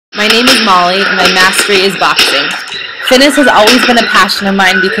My name is Molly, and my mastery is boxing. Fitness has always been a passion of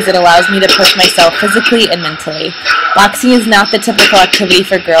mine because it allows me to push myself physically and mentally. Boxing is not the typical activity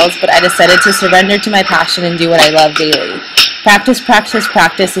for girls, but I decided to surrender to my passion and do what I love daily. Practice, practice,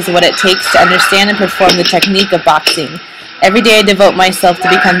 practice is what it takes to understand and perform the technique of boxing. Every day I devote myself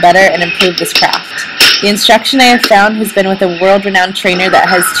to become better and improve this craft. The instruction I have found has been with a world-renowned trainer that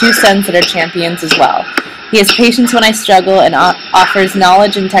has 2 sons that are champions as well. He has patience when I struggle and offers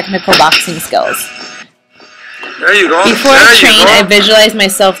knowledge and technical boxing skills. There you go. Before I train, I visualize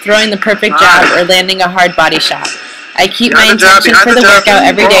myself throwing the perfect jab or landing a hard body shot. I keep my intention for the workout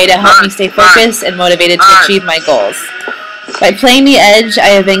every day to help me stay focused and motivated to achieve my goals. By playing the edge,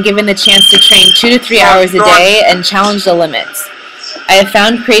 I have been given the chance to train 2 to 3 hours a day and challenge the limits. I have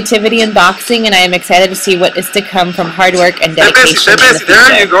found creativity in boxing, and I am excited to see what is to come from hard work and dedication in the future.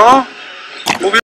 There you go.